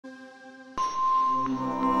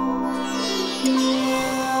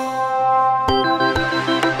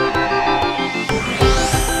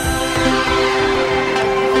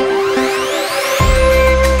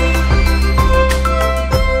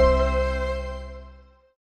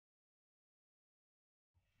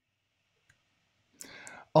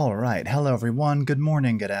All right. Hello, everyone. Good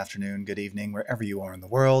morning, good afternoon, good evening, wherever you are in the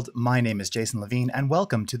world. My name is Jason Levine, and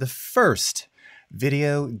welcome to the first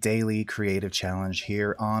Video Daily Creative Challenge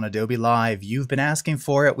here on Adobe Live. You've been asking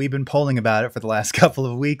for it. We've been polling about it for the last couple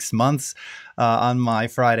of weeks, months on my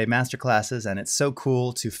Friday masterclasses, and it's so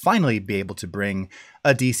cool to finally be able to bring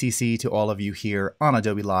a DCC to all of you here on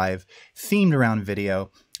Adobe Live, themed around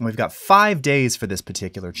video. And we've got 5 days for this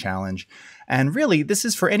particular challenge. And really, this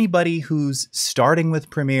is for anybody who's starting with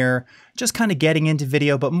Premiere, just kind of getting into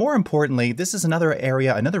video. But more importantly, this is another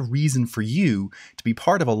area, another reason for you to be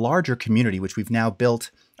part of a larger community, which we've now built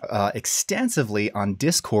extensively on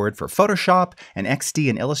Discord for Photoshop and XD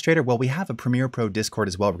and Illustrator. Well, we have a Premiere Pro Discord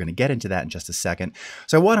as well. We're going to get into that in just a second.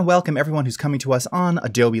 So I want to welcome everyone who's coming to us on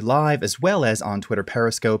Adobe Live, as well as on Twitter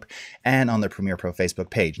Periscope and on the Premiere Pro Facebook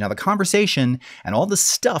page. Now, the conversation and all the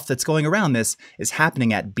stuff that's going around this is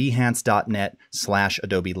happening at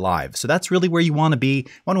behance.net/Adobe Live. So that's really where you want to be.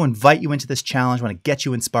 I want to invite you into this challenge. I want to get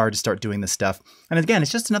you inspired to start doing this stuff. And again,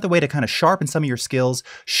 it's just another way to kind of sharpen some of your skills,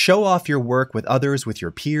 show off your work with others, with your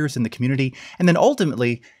peers in the community, and then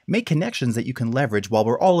ultimately make connections that you can leverage while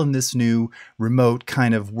we're all in this new remote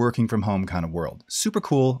kind of working from home kind of world. Super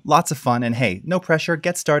cool, lots of fun, and hey, no pressure,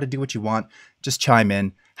 get started, do what you want, just chime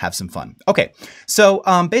in, have some fun. Okay, so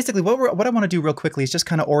basically what I want to do real quickly is just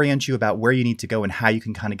kind of orient you about where you need to go and how you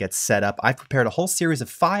can kind of get set up. I've prepared a whole series of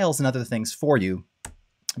files and other things for you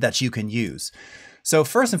that you can use. So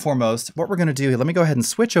first and foremost, what we're going to do, let me go ahead and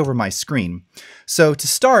switch over my screen. So to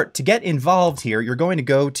start, to get involved here, you're going to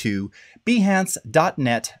go to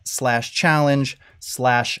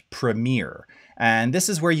behance.net/challenge/premiere. And this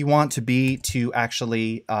is where you want to be to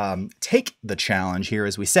actually take the challenge here.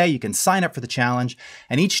 As we say, you can sign up for the challenge,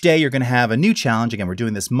 and each day you're going to have a new challenge. Again, we're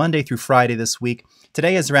doing this Monday through Friday this week.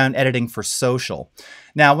 Today is around editing for social.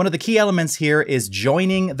 Now, one of the key elements here is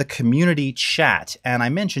joining the community chat. And I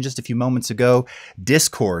mentioned just a few moments ago,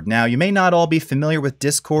 Discord. Now, you may not all be familiar with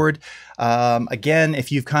Discord. Again,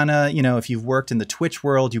 if you've if you've worked in the Twitch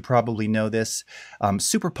world, you probably know this.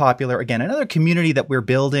 Super popular. Again, another community that we're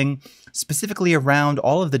building specifically around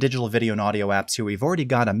all of the digital video and audio apps here. We've already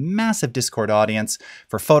got a massive Discord audience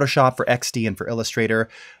for Photoshop, for XD, and for Illustrator.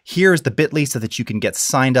 Here's the bit.ly so that you can get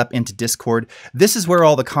signed up into Discord. This is where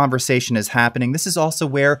all the conversation is happening. This is also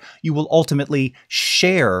where you will ultimately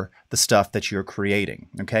share the stuff that you're creating,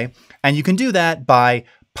 okay? And you can do that by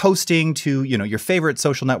posting to your favorite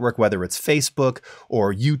social network, whether it's Facebook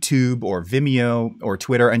or YouTube or Vimeo or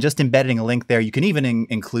Twitter, and just embedding a link there. You can even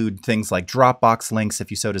include things like Dropbox links if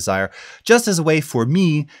you so desire, just as a way for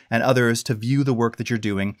me and others to view the work that you're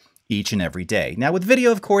doing each and every day. Now with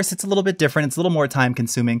video, of course, it's a little bit different. It's a little more time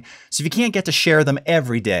consuming. So if you can't get to share them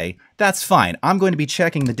every day, that's fine. I'm going to be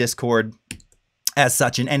checking the Discord as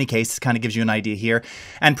such. In any case, it kind of gives you an idea here.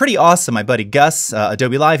 And pretty awesome, my buddy Gus,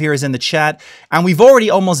 Adobe Live here, is in the chat. And we've already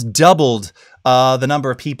almost doubled the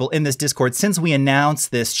number of people in this Discord since we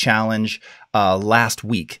announced this challenge last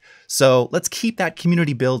week. So let's keep that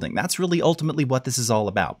community building. That's really ultimately what this is all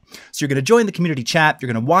about. So you're going to join the community chat.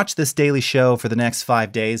 You're going to watch this daily show for the next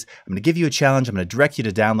 5 days. I'm going to give you a challenge. I'm going to direct you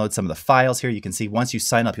to download some of the files here. You can see once you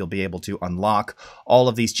sign up, you'll be able to unlock all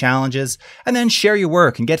of these challenges and then share your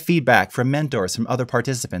work and get feedback from mentors, from other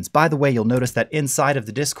participants. By the way, you'll notice that inside of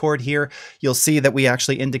the Discord here, you'll see that we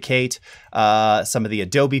actually indicate some of the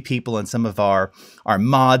Adobe people and some of our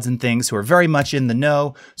mods and things who are very much in the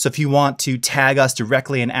know. So if you want to tag us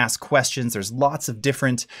directly and ask questions, there's lots of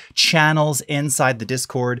different channels inside the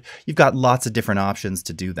Discord. You've got lots of different options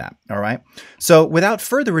to do that. All right. So without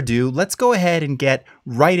further ado, let's go ahead and get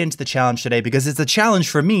right into the challenge today, because it's a challenge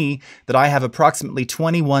for me that I have approximately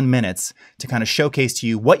 21 minutes to kind of showcase to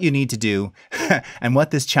you what you need to do and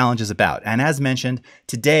what this challenge is about. And as mentioned,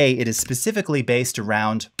 today it is specifically based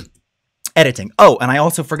around editing. Oh, and I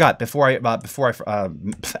also forgot before I forgot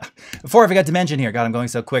to mention here. God, I'm going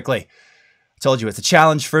so quickly. Told you it's a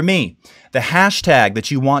challenge for me. The hashtag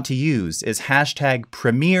that you want to use is hashtag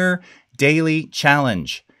Premiere Daily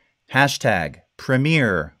Challenge. Hashtag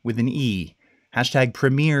Premiere with an E. Hashtag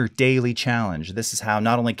Premiere Daily Challenge. This is how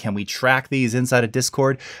not only can we track these inside of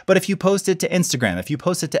Discord, but if you post it to Instagram, if you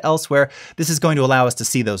post it to elsewhere, this is going to allow us to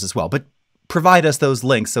see those as well. But provide us those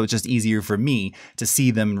links so it's just easier for me to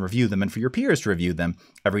see them and review them and for your peers to review them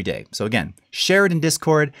every day. So again, share it in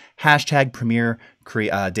Discord, hashtag Premiere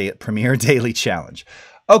Daily Challenge.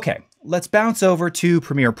 Okay, let's bounce over to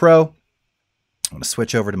Premiere Pro. I'm going to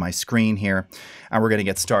switch over to my screen here and we're going to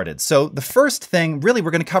get started. So the first thing, really,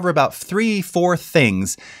 we're going to cover about 3-4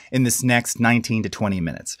 things in this next 19 to 20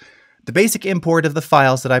 minutes. The basic import of the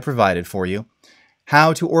files that I provided for you,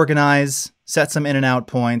 how to organize, set some in and out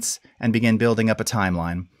points, and begin building up a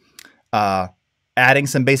timeline. adding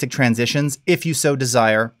some basic transitions if you so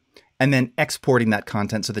desire, and then exporting that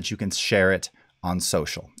content so that you can share it on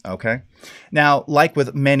social, okay? Now, like with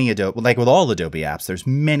all Adobe apps, there's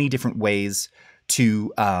many different ways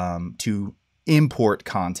to import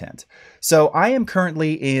content. So I am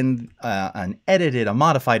currently in a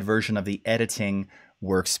modified version of the editing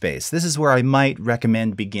workspace. This is where I might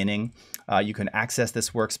recommend beginning. You can access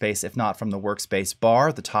this workspace, if not from the workspace bar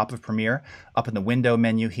at the top of Premiere. Up in the window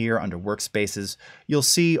menu here under workspaces, you'll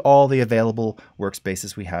see all the available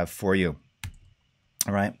workspaces we have for you.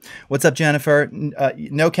 All right. What's up, Jennifer?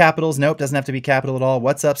 No capitals. Nope, doesn't have to be capital at all.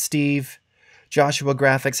 What's up, Steve? Joshua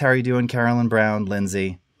Graphics, how are you doing? Carolyn Brown,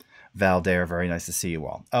 Lindsay, Valdair, very nice to see you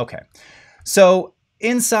all. Okay. So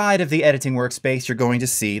inside of the editing workspace, you're going to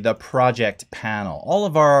see the project panel. All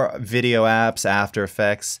of our video apps, After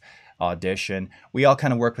Effects, Audition, we all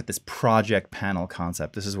kind of work with this project panel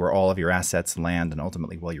concept. This is where all of your assets land and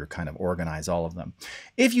ultimately, well, you kind of organize all of them.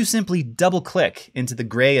 If you simply double click into the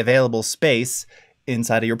gray available space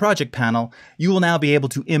inside of your project panel, you will now be able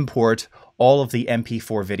to import all of the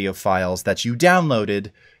MP4 video files that you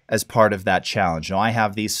downloaded as part of that challenge. Now, I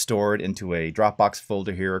have these stored into a Dropbox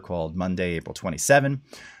folder here called Monday, April 27.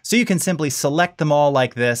 So you can simply select them all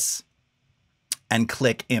like this and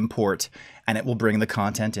click import, and it will bring the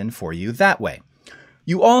content in for you that way.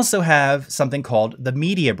 You also have something called the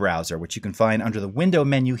media browser, which you can find under the window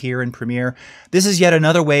menu here in Premiere. This is yet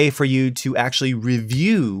another way for you to actually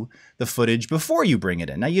review the footage before you bring it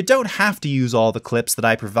in. Now, you don't have to use all the clips that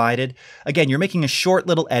I provided. Again, you're making a short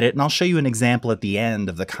little edit, and I'll show you an example at the end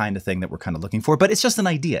of the kind of thing that we're kind of looking for, but it's just an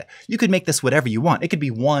idea. You could make this whatever you want. It could be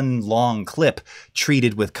one long clip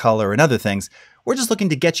treated with color and other things. We're just looking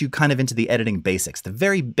to get you kind of into the editing basics, the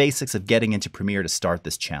very basics of getting into Premiere to start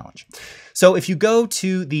this challenge. So if you go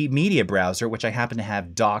to the media browser, which I happen to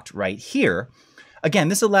have docked right here, again,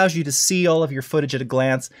 this allows you to see all of your footage at a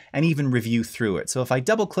glance and even review through it. So if I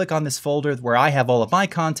double click on this folder where I have all of my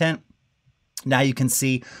content, now you can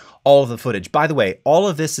see all of the footage. By the way, all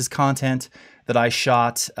of this is content that I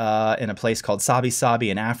shot in a place called Sabi Sabi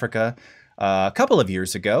in Africa a couple of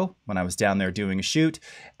years ago when I was down there doing a shoot,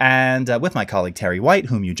 and with my colleague Terry White,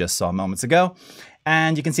 whom you just saw moments ago.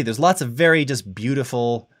 And you can see there's lots of very just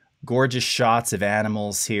beautiful, gorgeous shots of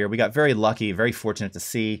animals here. We got very lucky, very fortunate to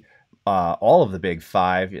see all of the big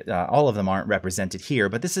five. All of them aren't represented here,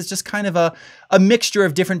 but this is just kind of a mixture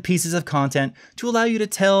of different pieces of content to allow you to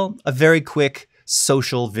tell a very quick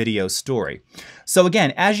social video story. So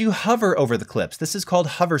again, as you hover over the clips, this is called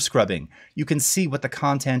hover scrubbing. You can see what the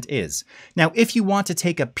content is. Now, if you want to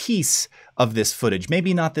take a piece of this footage,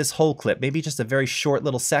 maybe not this whole clip, maybe just a very short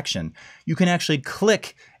little section, you can actually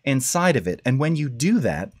click inside of it. And when you do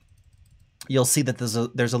that, you'll see that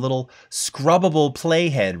there's a little scrubbable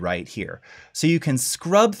playhead right here. So you can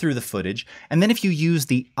scrub through the footage, and then if you use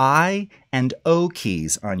the I and O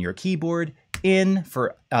keys on your keyboard,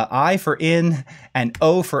 I for in and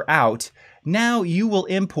O for out, now you will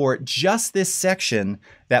import just this section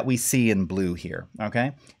that we see in blue here,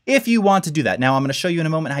 okay? If you want to do that. Now I'm going to show you in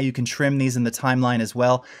a moment how you can trim these in the timeline as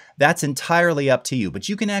well. That's entirely up to you, but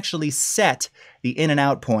you can actually set the in and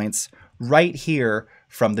out points right here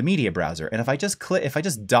from the media browser. And if I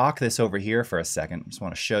just dock this over here for a second, I just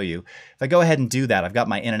want to show you. If I go ahead and do that, I've got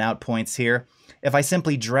my in and out points here. If I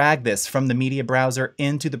simply drag this from the media browser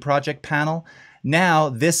into the project panel, now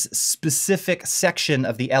this specific section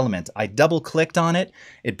of the element, I double clicked on it,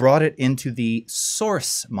 it brought it into the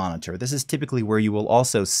source monitor. This is typically where you will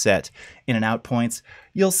also set in and out points.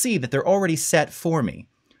 You'll see that they're already set for me,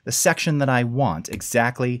 the section that I want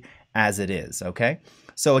exactly as it is, okay?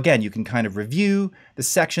 So again, you can kind of review the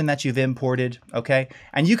section that you've imported, okay?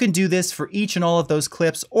 And you can do this for each and all of those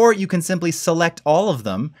clips, or you can simply select all of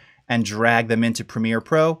them and drag them into Premiere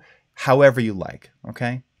Pro, however you like,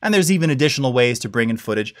 okay? And there's even additional ways to bring in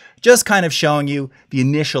footage, just kind of showing you the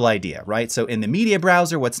initial idea, right? So in the media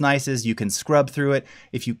browser, what's nice is you can scrub through it.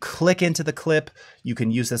 If you click into the clip, you can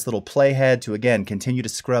use this little playhead to, again, continue to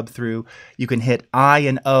scrub through. You can hit I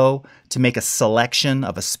and O to make a selection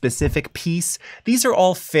of a specific piece. These are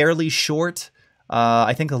all fairly short.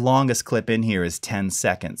 I think the longest clip in here is 10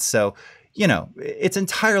 seconds. So, you know, it's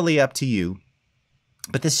entirely up to you.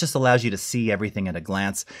 But this just allows you to see everything at a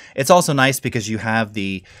glance. It's also nice because you have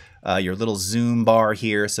the your little zoom bar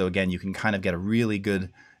here. So again, you can kind of get a really good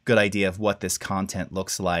idea of what this content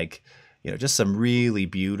looks like. You know, just some really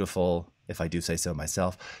beautiful, if I do say so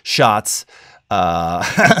myself, shots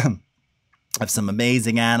of some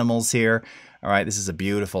amazing animals here. All right, this is a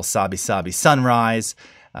beautiful Sabi Sabi sunrise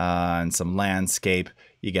and some landscape.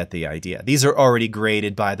 You get the idea. These are already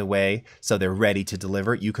graded, by the way, so they're ready to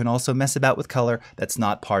deliver. You can also mess about with color. That's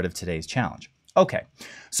not part of today's challenge. Okay,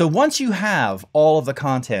 so once you have all of the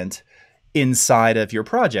content inside of your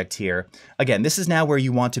project here, again, this is now where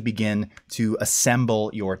you want to begin to assemble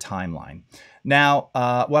your timeline. Now,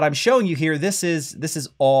 what I'm showing you here, this is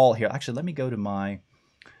all here. Actually, let me go to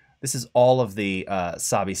this is all of the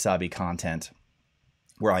Sabi Sabi content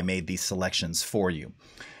where I made these selections for you.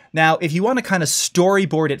 Now, if you want to kind of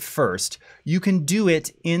storyboard it first, you can do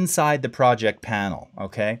it inside the project panel,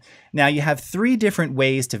 okay? Now, you have 3 different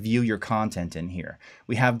ways to view your content in here.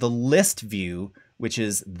 We have the list view, which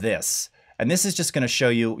is this. And this is just going to show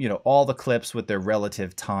you, all the clips with their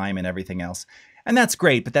relative time and everything else. And that's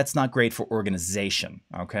great, but that's not great for organization,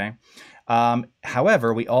 okay?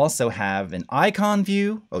 However, we also have an icon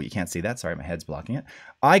view. Oh, you can't see that. Sorry, my head's blocking it.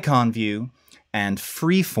 Icon view and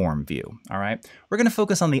freeform view, all right? We're going to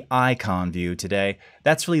focus on the icon view today.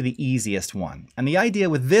 That's really the easiest one. And the idea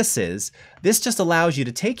with this is, this just allows you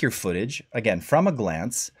to take your footage, again, from a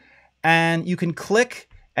glance, and you can click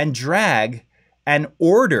and drag and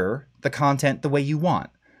order the content the way you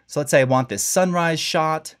want. So let's say I want this sunrise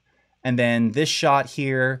shot, and then this shot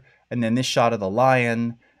here, and then this shot of the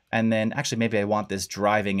lion, and then actually maybe I want this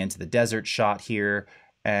driving into the desert shot here,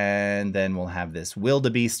 and then we'll have this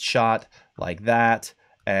wildebeest shot like that,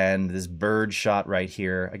 and this bird shot right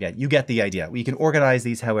here. Again, you get the idea. You can organize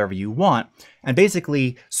these however you want and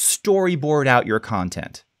basically storyboard out your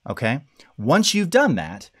content, okay? Once you've done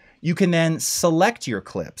that, you can then select your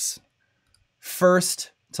clips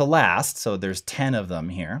first to last. So there's 10 of them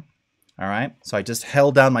here, all right? So I just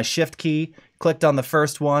held down my shift key, clicked on the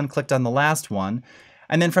first one, clicked on the last one,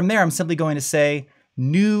 and then from there, I'm simply going to say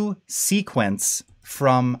new sequence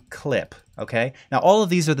from clip, okay? Now, all of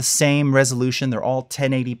these are the same resolution. They're all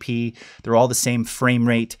 1080p. They're all the same frame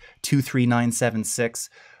rate, 23976.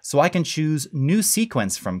 So I can choose new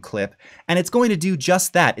sequence from clip, and it's going to do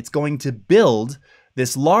just that. It's going to build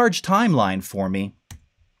this large timeline for me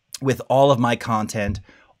with all of my content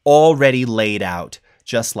already laid out,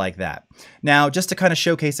 just like that. Now, just to kind of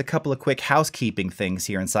showcase a couple of quick housekeeping things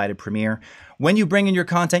here inside of Premiere, when you bring in your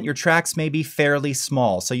content, your tracks may be fairly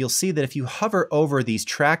small. So you'll see that if you hover over these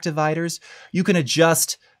track dividers, you can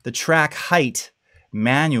adjust the track height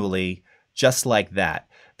manually, just like that.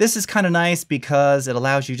 This is kind of nice because it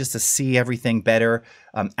allows you just to see everything better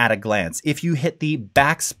at a glance. If you hit the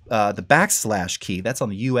backslash key, that's on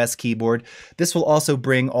the US keyboard, this will also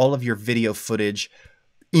bring all of your video footage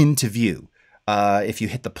into view. If you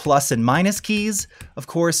hit the plus and minus keys, of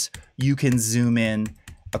course, you can zoom in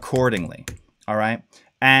accordingly, all right?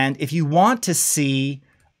 And if you want to see,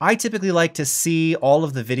 I typically like to see all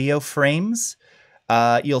of the video frames.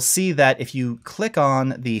 You'll see that if you click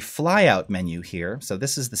on the flyout menu here, so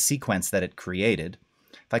this is the sequence that it created.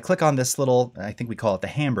 If I click on this little, I think we call it the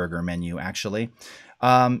hamburger menu, actually,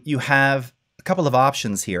 you have a couple of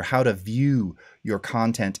options here, how to view your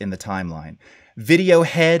content in the timeline. Video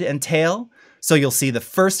head and tail. So you'll see the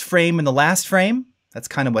first frame and the last frame. That's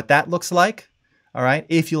kind of what that looks like. All right,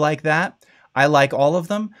 if you like that. I like all of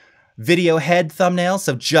them. Video head thumbnail,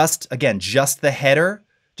 so just the header,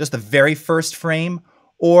 just the very first frame.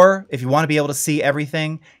 Or if you want to be able to see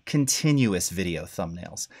everything, continuous video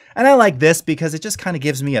thumbnails. And I like this because it just kind of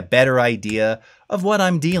gives me a better idea of what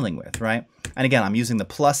I'm dealing with, right? And again, I'm using the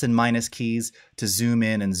plus and minus keys to zoom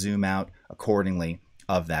in and zoom out accordingly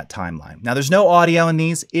of that timeline. Now, there's no audio in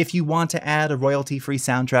these. If you want to add a royalty-free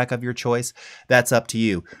soundtrack of your choice, that's up to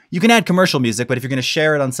you. You can add commercial music, but if you're going to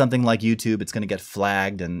share it on something like YouTube, it's going to get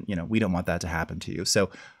flagged, and we don't want that to happen to you. So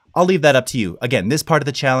I'll leave that up to you. Again, this part of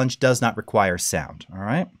the challenge does not require sound, all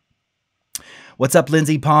right? What's up,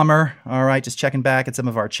 Lindsay Palmer? All right, just checking back at some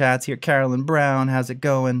of our chats here. Carolyn Brown, how's it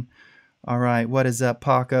going? All right, what is up,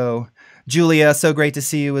 Paco? Julia, so great to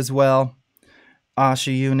see you as well.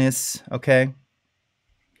 Asha Eunice, okay.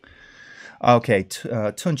 Okay,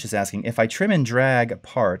 Tunch is asking, if I trim and drag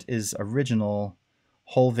apart, is original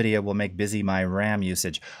whole video will make busy my RAM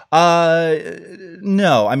usage?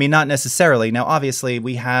 No, I mean, not necessarily. Now, obviously,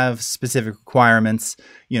 we have specific requirements,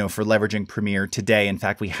 for leveraging Premiere today. In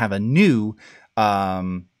fact, we have a new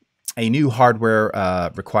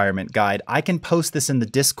hardware requirement guide. I can post this in the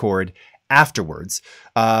Discord afterwards.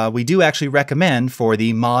 We do actually recommend for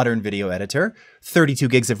the modern video editor 32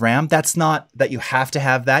 gigs of RAM. That's not that you have to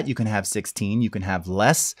have that. You can have 16, you can have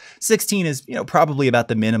less. 16 is probably about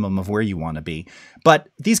the minimum of where you want to be. But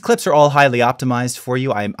these clips are all highly optimized for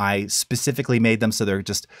you. I specifically made them so they're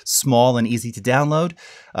just small and easy to download.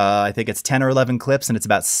 I think it's 10 or 11 clips and it's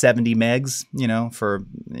about 70 megs, for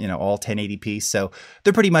all 1080p. So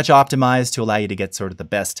they're pretty much optimized to allow you to get sort of the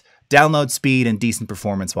best download speed and decent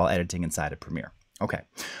performance while editing inside of Premiere. Okay.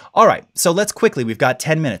 All right. So let's quickly, we've got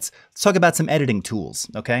 10 minutes. Let's talk about some editing tools.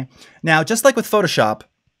 Okay. Now, just like with Photoshop,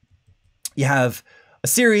 you have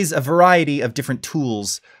a variety of different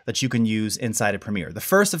tools that you can use inside of Premiere. The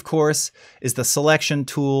first, of course, is the selection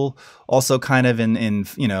tool, also kind of in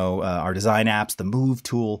our design apps, the move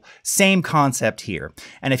tool. Same concept here.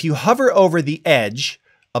 And if you hover over the edge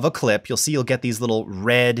of a clip, you'll get these little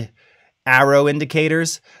red arrow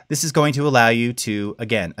indicators. This is going to allow you to,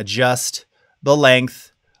 again, adjust the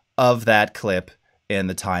length of that clip in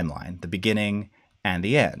the timeline, the beginning and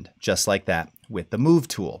the end, just like that with the move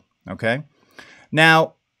tool. Okay.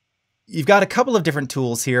 Now, you've got a couple of different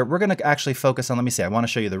tools here. We're going to actually focus on, let me see, I want to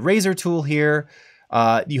show you the razor tool here.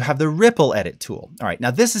 You have the ripple edit tool. All right,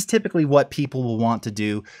 now this is typically what people will want to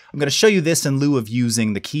do. I'm going to show you this in lieu of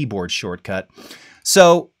using the keyboard shortcut.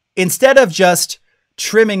 So instead of just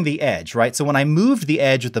trimming the edge, right? So when I moved the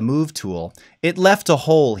edge with the move tool, it left a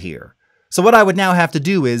hole here. So what I would now have to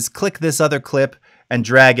do is click this other clip and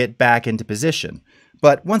drag it back into position.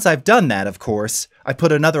 But once I've done that, of course, I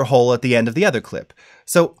put another hole at the end of the other clip.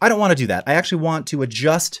 So I don't want to do that. I actually want to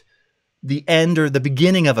adjust the end or the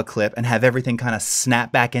beginning of a clip and have everything kind of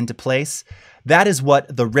snap back into place. That is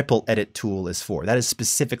what the ripple edit tool is for. That is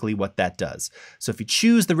specifically what that does. So if you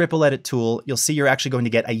choose the ripple edit tool, you'll see you're actually going to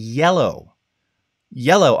get a yellow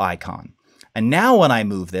icon. And now when I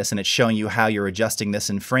move this and it's showing you how you're adjusting this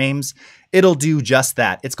in frames, it'll do just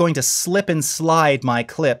that. It's going to slip and slide my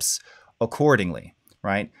clips accordingly.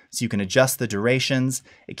 Right? So you can adjust the durations.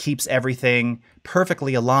 It keeps everything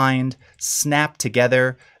perfectly aligned, snapped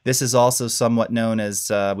together. This is also somewhat known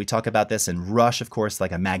as, we talk about this in Rush, of course,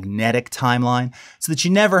 like a magnetic timeline, so that you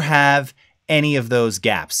never have any of those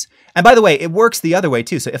gaps. And by the way, it works the other way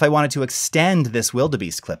too. So if I wanted to extend this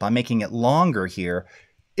wildebeest clip, I'm making it longer here,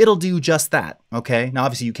 it'll do just that, okay? Now,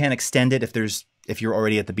 obviously you can't extend it if you're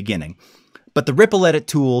already at the beginning. But the ripple edit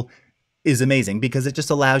tool is amazing because it just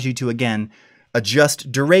allows you to, again, adjust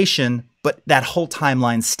duration, but that whole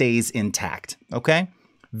timeline stays intact, okay?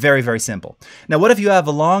 Very, very simple. Now, what if you have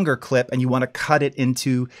a longer clip and you want to cut it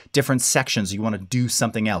into different sections? You want to do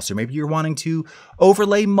something else, or maybe you're wanting to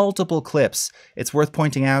overlay multiple clips. It's worth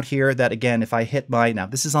pointing out here that, again, if I hit now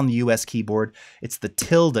this is on the US keyboard, it's the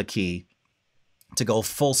tilde key to go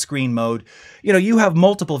full screen mode. You know, you have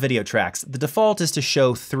multiple video tracks. The default is to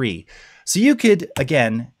show 3. So you could,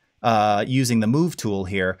 again, using the move tool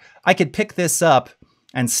here, I could pick this up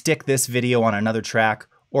and stick this video on another track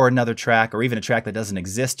or even a track that doesn't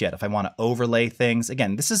exist yet if I want to overlay things.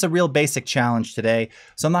 Again, this is a real basic challenge today,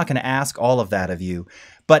 so I'm not going to ask all of that of you.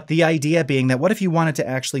 But the idea being that what if you wanted to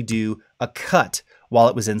actually do a cut while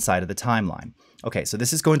it was inside of the timeline? Okay, so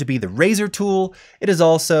this is going to be the razor tool. It is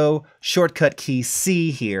also shortcut key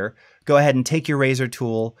C here. Go ahead and take your razor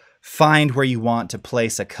tool, find where you want to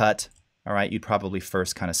place a cut. All right, you'd probably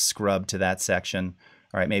first kind of scrub to that section.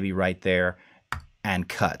 All right, maybe right there, and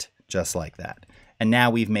cut, just like that. And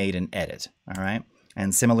now we've made an edit, all right?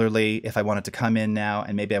 And similarly, if I wanted to come in now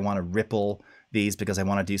and maybe I want to ripple these because I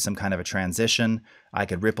want to do some kind of a transition, I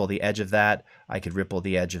could ripple the edge of that, I could ripple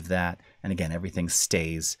the edge of that, and again, everything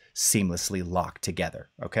stays seamlessly locked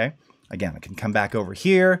together, okay? Again, I can come back over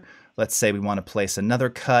here. Let's say we want to place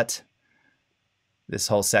another cut. This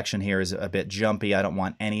whole section here is a bit jumpy. I don't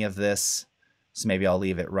want any of this. So maybe I'll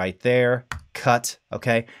leave it right there. Cut,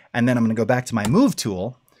 okay? And then I'm going to go back to my move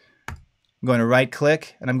tool. I'm going to right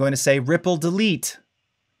click and I'm going to say ripple delete.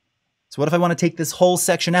 So what if I want to take this whole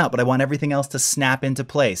section out, but I want everything else to snap into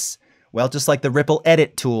place? Well, just like the ripple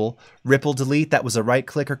edit tool, ripple delete, that was a right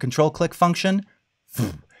click or control click function,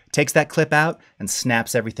 takes that clip out and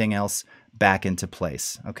snaps everything else back into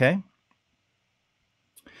place, okay?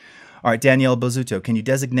 All right, Danielle Bozuto, can you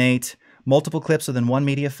designate multiple clips within one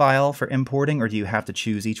media file for importing, or do you have to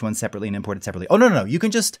choose each one separately and import it separately? Oh, no. You can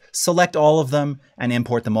just select all of them and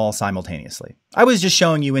import them all simultaneously. I was just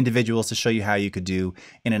showing you individuals to show you how you could do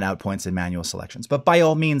in and out points and manual selections. But by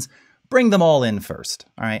all means, bring them all in first,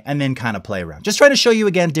 all right, and then kind of play around. Just trying to show you,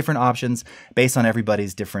 again, different options based on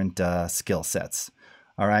everybody's different skill sets.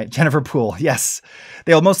 All right, Jennifer Poole, yes.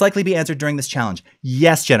 They will most likely be answered during this challenge.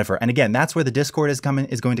 Yes, Jennifer. And again, that's where the Discord is going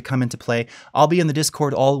to come into play. I'll be in the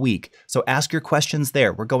Discord all week, so ask your questions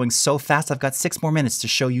there. We're going so fast. I've got 6 more minutes to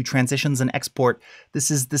show you transitions and export.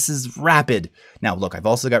 This is rapid. Now, look, I've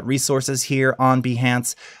also got resources here on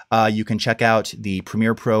Behance. You can check out the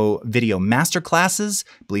Premiere Pro video masterclasses.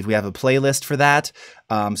 I believe we have a playlist for that.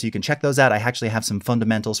 So you can check those out. I actually have some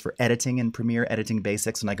fundamentals for editing in Premiere, editing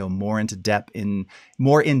basics, and I go more in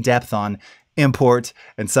depth on import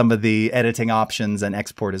and some of the editing options and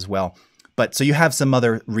export as well. But so you have some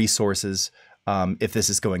other resources if this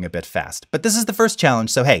is going a bit fast. But this is the first challenge.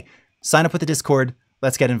 So hey, Sign up with the Discord.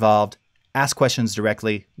 Let's get involved. Ask questions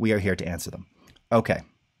directly. We are here to answer them. Okay.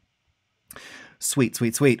 Sweet,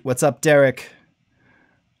 sweet, sweet. What's up, Derek?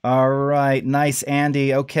 All right. Nice,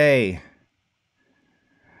 Andy. Okay.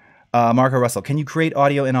 Marco Russell, can you create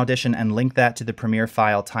audio in Audition and link that to the Premiere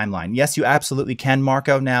file timeline? Yes, you absolutely can,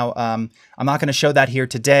 Marco. Now, I'm not going to show that here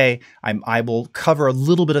today. I will cover a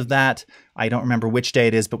little bit of that. I don't remember which day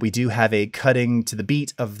it is, but we do have a cutting to the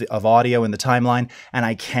beat of audio in the timeline, and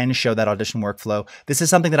I can show that Audition workflow. This is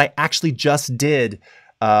something that I actually just did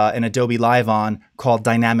in Adobe Live on called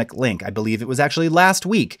Dynamic Link. I believe it was actually last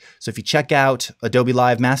week. So if you check out Adobe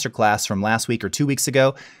Live Masterclass from last week or 2 weeks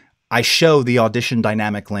ago, I show the Audition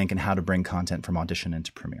dynamic link and how to bring content from Audition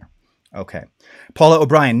into Premiere. Okay. Paula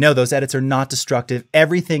O'Brien, no, those edits are not destructive.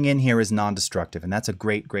 Everything in here is non-destructive, and that's a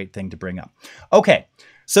great, great thing to bring up. Okay,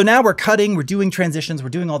 so now we're cutting, we're doing transitions, we're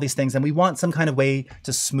doing all these things, and we want some kind of way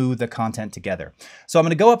to smooth the content together. So I'm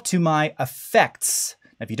going to go up to my effects.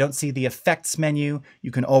 If you don't see the effects menu,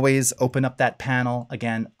 you can always open up that panel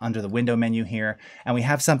again under the window menu here. And we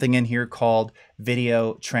have something in here called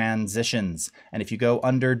video transitions. And if you go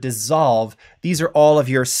under dissolve, these are all of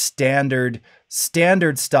your standard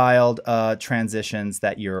styled transitions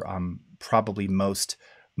that you're probably most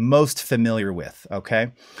familiar with.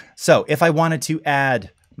 Okay. So if I wanted to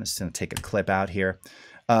add, I'm just going to take a clip out here.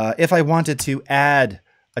 If I wanted to add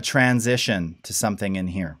a transition to something in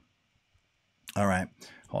here. All right,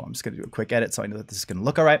 hold on, I'm just gonna do a quick edit so I know that this is gonna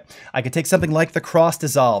look all right. I could take something like the cross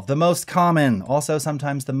dissolve, the most common, also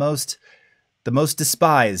sometimes the most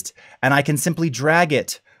despised, and I can simply drag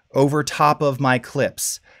it over top of my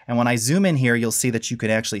clips. And when I zoom in here, you'll see that you can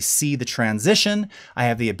actually see the transition. I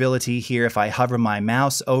have the ability here, if I hover my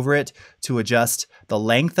mouse over it, to adjust the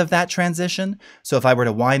length of that transition. So if I were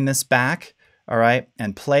to wind this back, all right,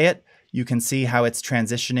 and play it, you can see how it's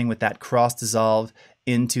transitioning with that cross dissolve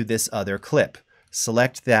into this other clip.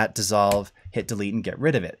 Select that dissolve, hit delete, and get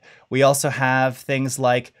rid of it. We also have things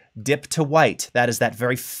like dip to white. That is that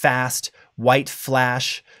very fast white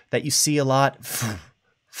flash that you see a lot.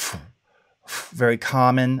 Very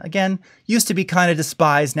common. Again, used to be kind of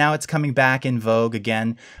despised. Now it's coming back in vogue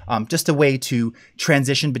again. Just a way to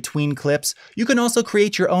transition between clips. You can also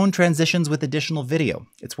create your own transitions with additional video.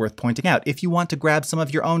 It's worth pointing out. If you want to grab some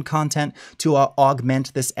of your own content to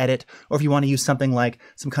augment this edit, or if you want to use something like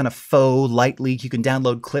some kind of faux light leak, you can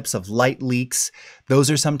download clips of light leaks.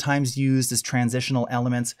 Those are sometimes used as transitional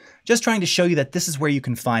elements. Just trying to show you that this is where you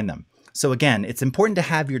can find them. So again, it's important to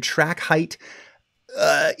have your track height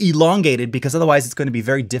elongated, because otherwise it's going to be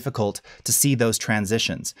very difficult to see those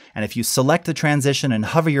transitions. And if you select the transition and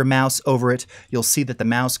hover your mouse over it, you'll see that the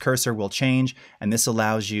mouse cursor will change, and this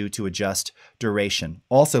allows you to adjust duration.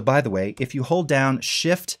 Also, by the way, if you hold down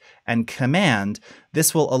Shift and Command,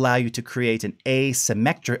 this will allow you to create an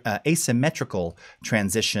asymmetrical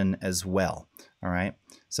transition as well. All right.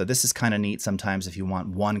 So this is kind of neat sometimes if you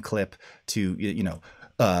want one clip to,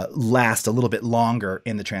 last a little bit longer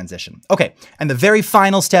in the transition. Okay, and the very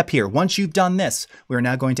final step here, once you've done this, we're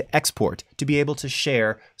now going to export to be able to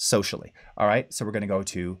share socially. All right, so we're going to go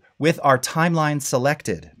to, with our timeline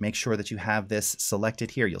selected, make sure that you have this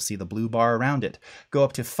selected here. You'll see the blue bar around it. Go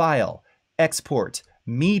up to File, Export,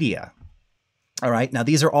 Media. All right, now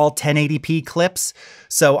these are all 1080p clips,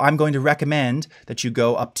 so I'm going to recommend that you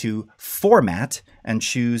go up to Format and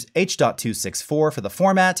choose H.264 for the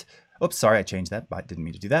format. Oops, sorry, I changed that, but I didn't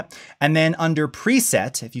mean to do that. And then under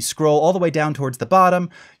Preset, if you scroll all the way down towards the bottom,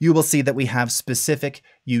 you will see that we have specific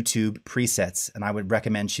YouTube presets, and I would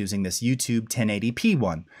recommend choosing this YouTube 1080p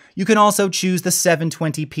one. You can also choose the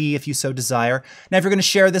 720p if you so desire. Now, if you're going to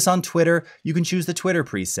share this on Twitter, you can choose the Twitter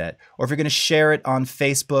preset. Or if you're going to share it on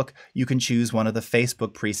Facebook, you can choose one of the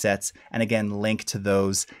Facebook presets, and again, link to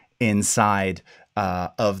those inside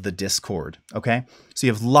of the Discord, okay? So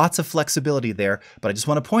you have lots of flexibility there, but I just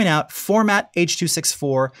want to point out Format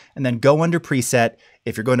H.264 and then go under Preset.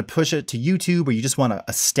 If you're going to push it to YouTube or you just want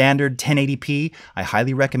a standard 1080p, I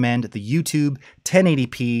highly recommend the YouTube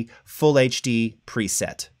 1080p Full HD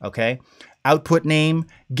preset, okay? Output name,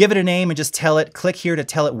 give it a name and just tell it, click here to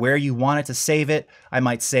tell it where you want it to save it. I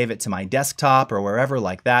might save it to my desktop or wherever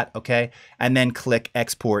like that, okay? And then click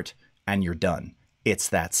Export and you're done. It's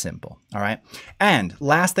that simple, all right? And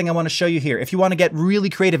last thing I want to show you here, if you want to get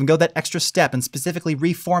really creative and go that extra step and specifically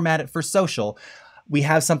reformat it for social, we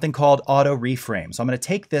have something called auto reframe. So I'm going to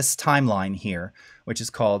take this timeline here, which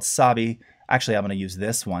is called Sabi. Actually, I'm going to use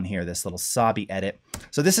this one here, this little Sabi edit.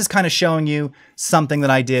 So this is kind of showing you something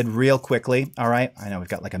that I did real quickly, all right? I know we've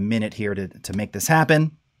got like a minute here to make this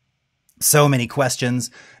happen. So many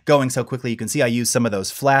questions going so quickly. You can see I use some of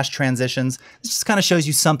those flash transitions. This just kind of shows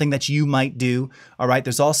you something that you might do. All right,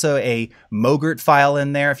 there's also a Mogurt file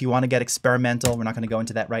in there if you want to get experimental. We're not going to go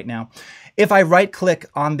into that right now. If I right click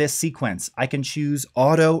on this sequence, I can choose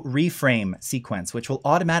auto reframe sequence, which will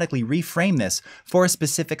automatically reframe this for a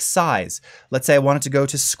specific size. Let's say I want it to go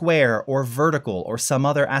to square or vertical or some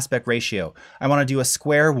other aspect ratio. I want to do a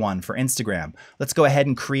square one for Instagram. Let's go ahead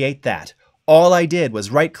and create that. All I did was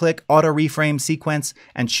right-click Auto Reframe Sequence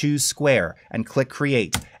and choose Square and click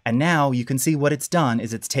Create. And now you can see what it's done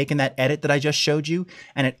is it's taken that edit that I just showed you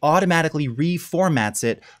and it automatically reformats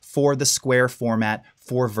it for the square format,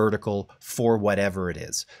 for vertical, for whatever it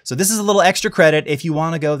is. So this is a little extra credit if you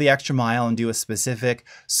want to go the extra mile and do a specific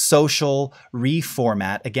social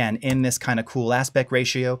reformat. Again, in this kind of cool aspect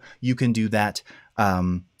ratio, you can do that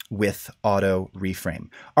with auto reframe.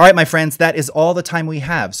 All right, my friends, that is all the time we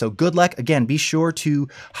have. So good luck. Again, be sure to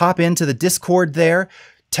hop into the Discord there.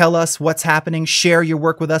 Tell us what's happening. Share your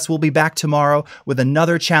work with us. We'll be back tomorrow with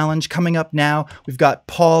another challenge. Coming up now, we've got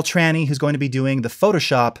Paul Tranny, who's going to be doing the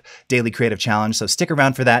Photoshop Daily Creative Challenge. So stick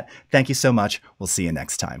around for that. Thank you so much. We'll see you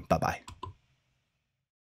next time. Bye-bye.